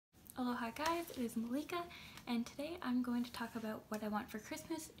Hello, hi guys, it is Malika, and today I'm going to talk about what I want for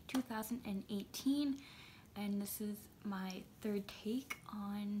Christmas 2018, and this is my third take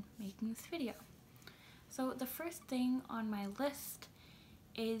on making this video. So the first thing on my list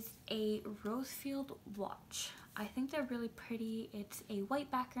is a Rosefield watch. I think they're really pretty. It's a white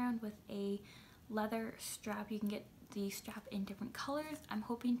background with a leather strap. You can get the strap in different colors. I'm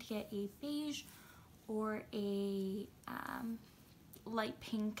hoping to get a beige or a light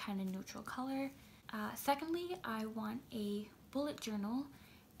pink kind of neutral color. Secondly, I want a bullet journal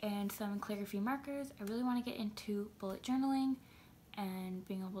and some calligraphy markers. I really want to get into bullet journaling and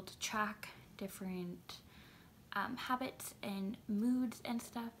being able to track different habits and moods and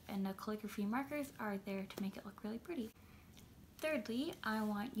stuff, and the calligraphy markers are there to make it look really pretty. Thirdly, I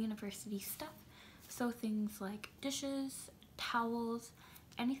want university stuff, so things like dishes, towels,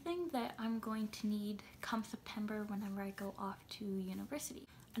 anything that I'm going to need come September whenever I go off to university.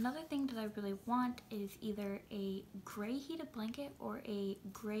 Another thing that I really want is either a gray heated blanket or a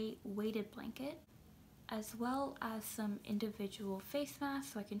gray weighted blanket, as well as some individual face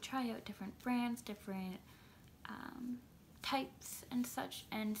masks so I can try out different brands, different types and such,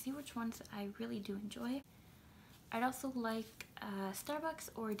 and see which ones I really do enjoy. I'd also like Starbucks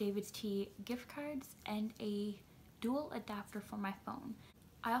or David's Tea gift cards and a dual adapter for my phone.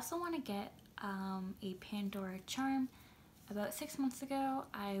 I also want to get a Pandora charm. About 6 months ago,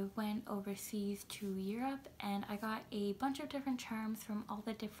 I went overseas to Europe and I got a bunch of different charms from all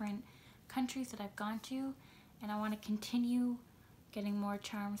the different countries that I've gone to, and I want to continue getting more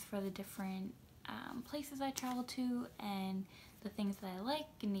charms for the different places I travel to and the things that I like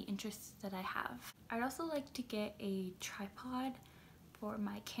and the interests that I have. I'd also like to get a tripod for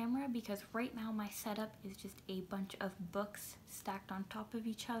my camera because right now my setup is just a bunch of books stacked on top of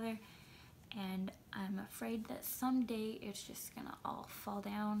each other, and I'm afraid that someday it's just gonna all fall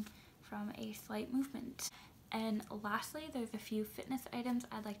down from a slight movement. And lastly, there's a few fitness items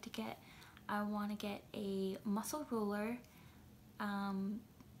I'd like to get. I want to get a muscle roller,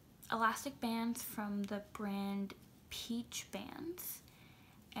 elastic bands from the brand Peach Bands,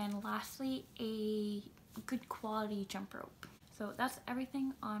 and lastly a good quality jump rope. So that's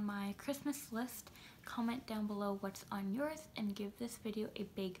everything on my Christmas list. Comment down below what's on yours and give this video a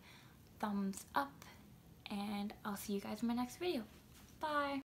big thumbs up, and I'll see you guys in my next video. Bye!